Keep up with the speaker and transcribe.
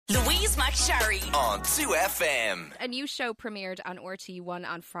Louise McSharry on 2FM. A new show premiered on RTÉ One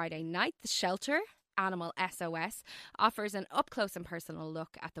on Friday night. The Shelter, Animal SOS, offers an up-close and personal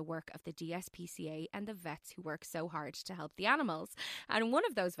look at the work of the DSPCA and the vets who work so hard to help the animals. And one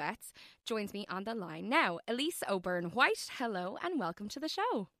of those vets joins me on the line now. Elise O Byrne-White, hello and welcome to the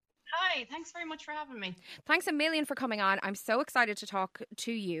show. Hi, thanks very much for having me. Thanks a million for coming on. I'm so excited to talk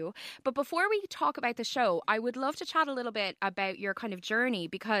to you. But before we talk about the show, I would love to chat a little bit about your kind of journey,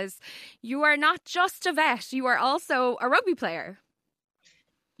 because you are not just a vet, you are also a rugby player.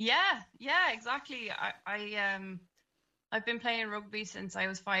 Yeah, exactly. I've been playing rugby since I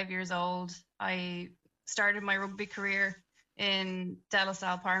was 5 years old. I started my rugby career in De La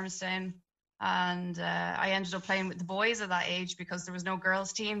Salle, Palmerston. And I ended up playing with the boys at that age because there was no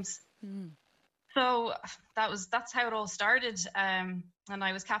girls' teams. So that's how it all started. And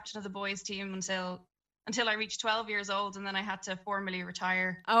I was captain of the boys' team until I reached 12 years old, and then I had to formally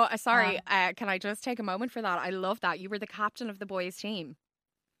retire. Oh, sorry. Can I just take a moment for that? I love that. You were the captain of the boys' team.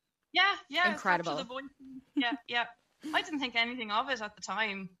 Yeah. Incredible. I was captain of the boys' team. Yeah. I didn't think anything of it at the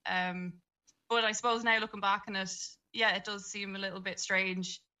time. But I suppose now looking back on it, it does seem a little bit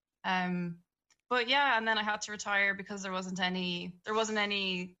strange. But yeah, and then I had to retire because there wasn't any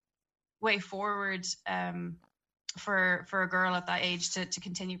way forward for a girl at that age to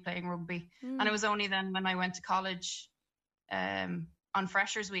continue playing rugby. And it was only then when I went to college on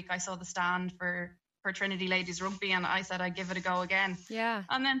Freshers Week, I saw the stand for Trinity Ladies Rugby, and I said I'd give it a go again. Yeah.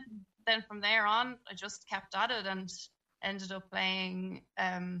 And then from there on, I just kept at it and ended up playing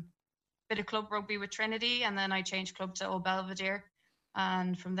a bit of club rugby with Trinity, and then I changed club to Old Belvedere.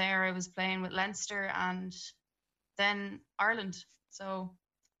 And from there, I was playing with Leinster and then Ireland. So,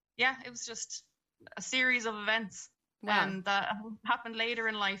 yeah, it was just a series of events that happened later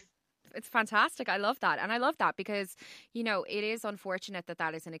in life. It's fantastic. I love that. And I love that because, you know, it is unfortunate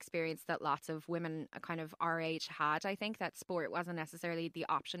that is an experience that lots of women kind of our age had. I think that sport wasn't necessarily the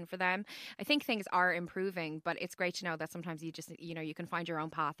option for them. I think things are improving, but it's great to know that sometimes you just, you know, you can find your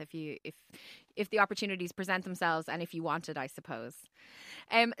own path if the opportunities present themselves and if you want it, I suppose.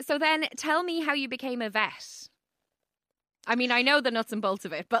 So then tell me how you became a vet. I mean, I know the nuts and bolts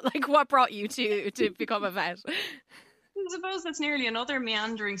of it, but like what brought you to become a vet? I suppose that's nearly another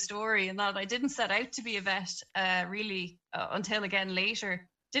meandering story, in that I didn't set out to be a vet really until again later.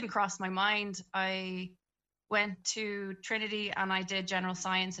 Didn't cross my mind. I went to Trinity and I did general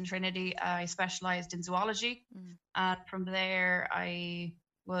science in Trinity. I specialised in zoology. And from there I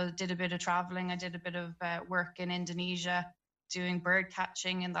did a bit of travelling. I did a bit of work in Indonesia doing bird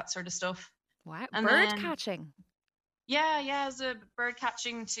catching and that sort of stuff. Wow, bird catching? Yeah, it was a bird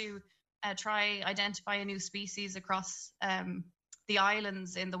catching to try identify a new species across the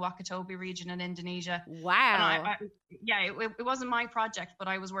islands in the Wakatobi region in Indonesia. Wow. And it wasn't my project, but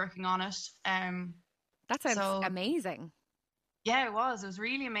I was working on it. That sounds amazing. Yeah, it was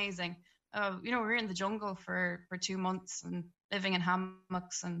really amazing. We were in the jungle for 2 months and living in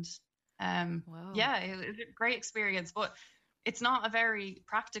hammocks and it was a great experience, but it's not a very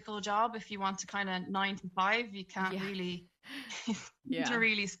practical job. If you want to kind of 9 to 5, you can't really to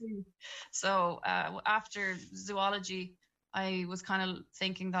really sleep. So after zoology, I was kind of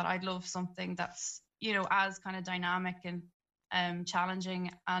thinking that I'd love something that's, you know, as kind of dynamic and challenging,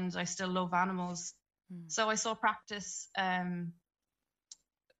 and I still love animals. So I saw practice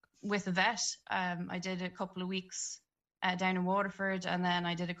with a vet. I did a couple of weeks down in Waterford, and then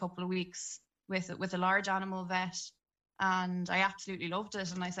I did a couple of weeks with a large animal vet. And I absolutely loved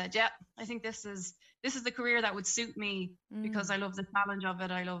it. And I said, I think this is the career that would suit me because I love the challenge of it.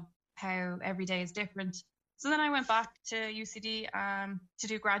 I love how every day is different. So then I went back to UCD to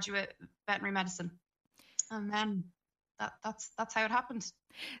do graduate veterinary medicine. And then that's how it happened.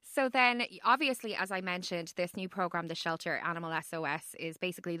 So then, obviously, as I mentioned, this new programme, The Shelter, Animal SOS, is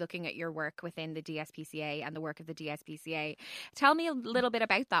basically looking at your work within the DSPCA and the work of the DSPCA. Tell me a little bit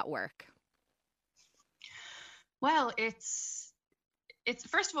about that work. Well, it's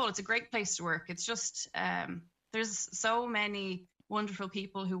first of all, it's a great place to work. It's just there's so many wonderful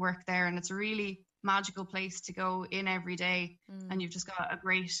people who work there, and it's a really magical place to go in every day, and you've just got a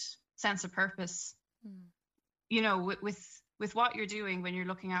great sense of purpose. You know, with what you're doing when you're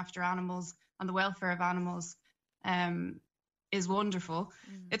looking after animals and the welfare of animals is wonderful.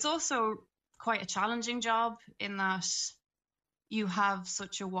 It's also quite a challenging job in that you have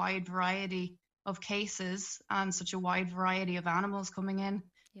such a wide variety of cases and such a wide variety of animals coming in.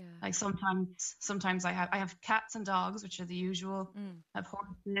 Like sometimes I have cats and dogs, which are the usual. I have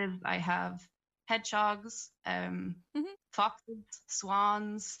horses, I have hedgehogs, foxes,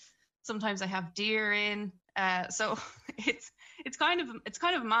 swans. Sometimes I have deer in. So it's kind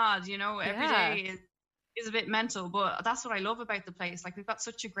of mad, you know. Every day is a bit mental, but that's what I love about the place. Like, we've got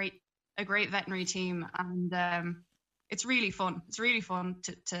such a great veterinary team, and it's really fun. It's really fun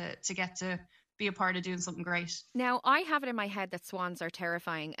to get to be a part of doing something great. Now, I have it in my head that swans are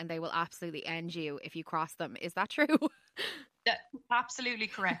terrifying and they will absolutely end you if you cross them. Is that true? Yeah, absolutely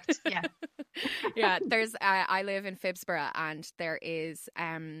correct. Yeah. Yeah, there's I live in Phibsborough, and there is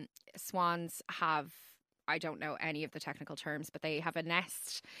swans have, I don't know any of the technical terms, but they have a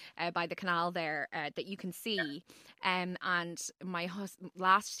nest by the canal there that you can see. And my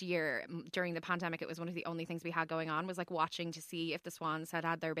last year during the pandemic, it was one of the only things we had going on, was like watching to see if the swans had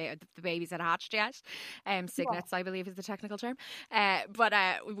their the babies had hatched yet. Cygnets, I believe, is the technical term. But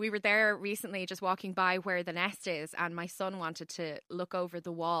we were there recently, just walking by where the nest is, and my son wanted to look over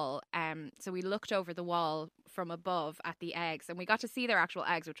the wall. So we looked over the wall from above at the eggs, and we got to see their actual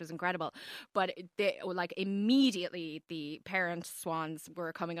eggs, which was incredible. But immediately the parent swans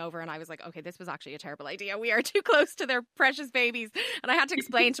were coming over, and I was like, okay, this was actually a terrible idea. We are too close to their precious babies. And I had to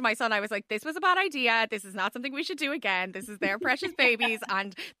explain to my son, I was like, this was a bad idea. This is not something we should do again. This is their precious babies,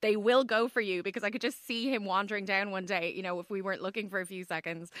 and they will go for you, because I could just see him wandering down one day, you know, if we weren't looking for a few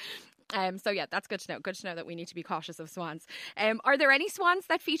seconds. So yeah, that's good to know. Good to know that we need to be cautious of swans. Are there any swans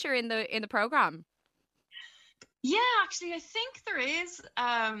that feature in the programme? Yeah, actually, I think there is.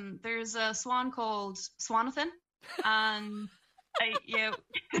 There's a swan called Swanathan, and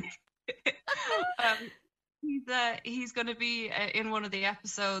he's going to be in one of the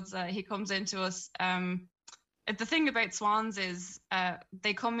episodes. He comes into us. The thing about swans is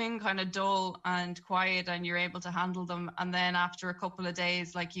they come in kind of dull and quiet, and you're able to handle them. And then after a couple of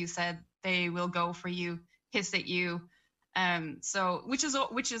days, like you said, they will go for you, hiss at you. So which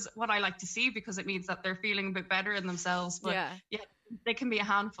is what I like to see, because it means that they're feeling a bit better in themselves. But yeah, they can be a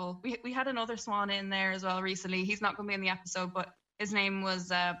handful. We had another swan in there as well recently. He's not going to be in the episode, but his name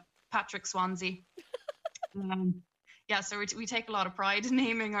was Patrick Swansea. Yeah, so we take a lot of pride in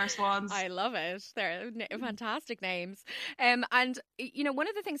naming our swans. I love it. They're fantastic names. And, you know, one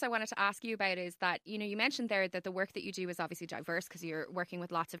of the things I wanted to ask you about is that, you know, you mentioned there that the work that you do is obviously diverse, because you're working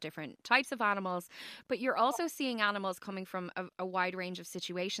with lots of different types of animals, but you're also seeing animals coming from a wide range of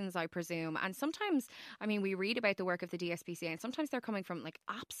situations, I presume. And sometimes, I mean, we read about the work of the DSPCA, and sometimes they're coming from like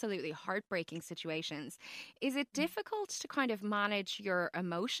absolutely heartbreaking situations. Is it difficult to kind of manage your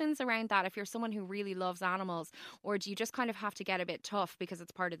emotions around that if you're someone who really loves animals, or do you just kind of have to get a bit tough because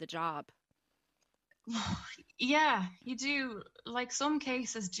it's part of the job? Yeah, you do. Like, some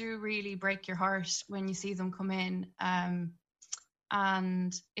cases do really break your heart when you see them come in,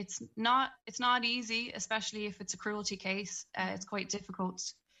 and it's not easy, especially if it's a cruelty case. It's quite difficult,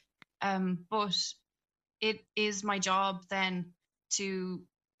 but it is my job then to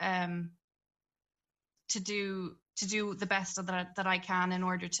do the best that I can in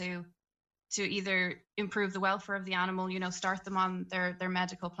order to either improve the welfare of the animal, you know, start them on their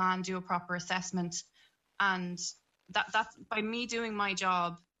medical plan, do a proper assessment. And that's by me doing my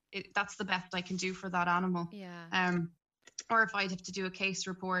job, that's the best I can do for that animal. Yeah. Or if I'd have to do a case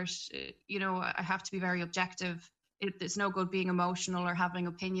report, you know, I have to be very objective. It's no good being emotional or having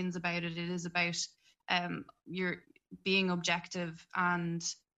opinions about it. It is about you're being objective, and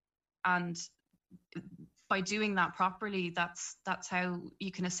by doing that properly, that's how you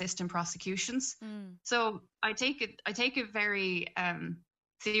can assist in prosecutions. So I take it very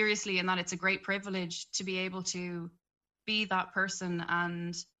seriously, in that it's a great privilege to be able to be that person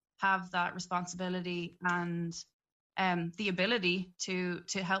and have that responsibility and the ability to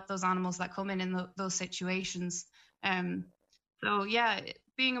help those animals that come in those situations. So yeah,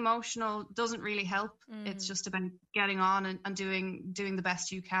 being emotional doesn't really help. It's just about getting on and doing the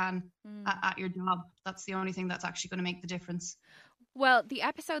best you can at your job. That's the only thing that's actually going to make the difference. Well, the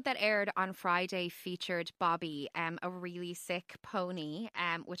episode that aired on Friday featured Bobby, a really sick pony,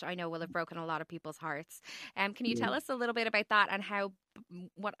 which I know will have broken a lot of people's hearts. Can you tell us a little bit about that and how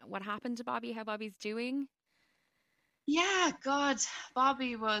what happened to Bobby, how Bobby's doing? Yeah, God,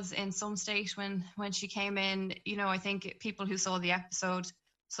 Bobby was in some state when she came in. You know, I think people who saw the episode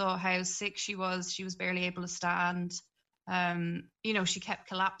saw how sick she was. She was barely able to stand. You know, she kept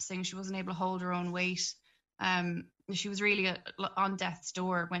collapsing. She wasn't able to hold her own weight. She was really on death's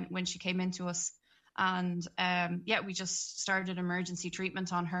door when she came into us. And we just started emergency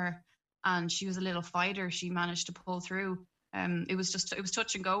treatment on her, and she was a little fighter. She managed to pull through. It was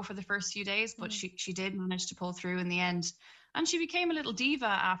touch and go for the first few days, but she did manage to pull through in the end. And she became a little diva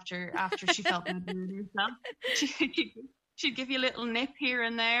after she felt better in herself. She'd give you a little nip here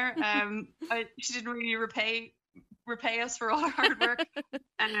and there. She didn't really repay repay us for all our hard work.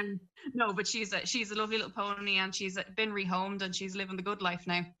 No, but she's a lovely little pony, and she's been rehomed and she's living the good life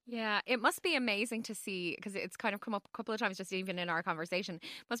now. Yeah, it must be amazing to see, because it's kind of come up a couple of times just even in our conversation.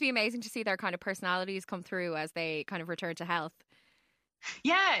 It must be amazing to see their kind of personalities come through as they kind of return to health.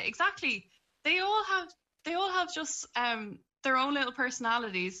 Yeah, exactly. They all have just their own little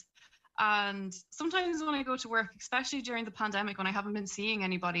personalities. And sometimes when I go to work, especially during the pandemic when I haven't been seeing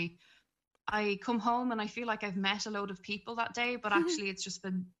anybody, I come home and I feel like I've met a load of people that day, but actually it's just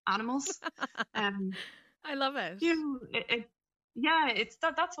been animals. I love it. It's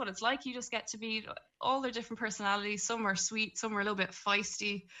that's what it's like. You just get to meet all their different personalities. Some are sweet, some are a little bit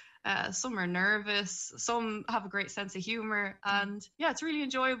feisty, some are nervous, some have a great sense of humor, and yeah, it's really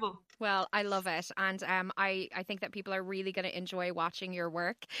enjoyable. Well, I love it, and I think that people are really going to enjoy watching your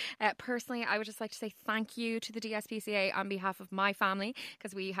work. Personally, I would just like to say thank you to the DSPCA on behalf of my family,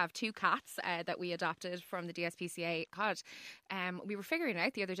 because we have 2 cats that we adopted from the DSPCA. God, we were figuring it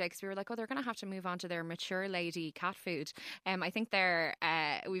out the other day because we were like, oh, they're going to have to move on to their mature lady cat food. I think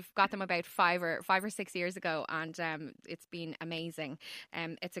we've got them about 5 or 6 years ago, and it's been amazing.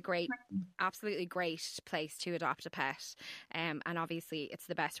 It's a absolutely great place to adopt a pet, and obviously it's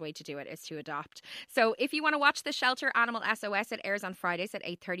the best way to do it is to adopt. So if you want to watch The Shelter Animal SOS, it airs on Fridays at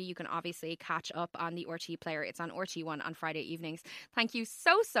 8:30. You can obviously catch up on the RTÉ player. It's on RTÉ One on Friday evenings. Thank you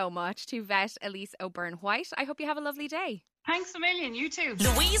so much to vet Elise O Byrne-White. I hope you have a lovely day. Thanks a million. You too.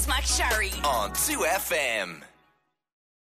 Louise McSharry on 2FM.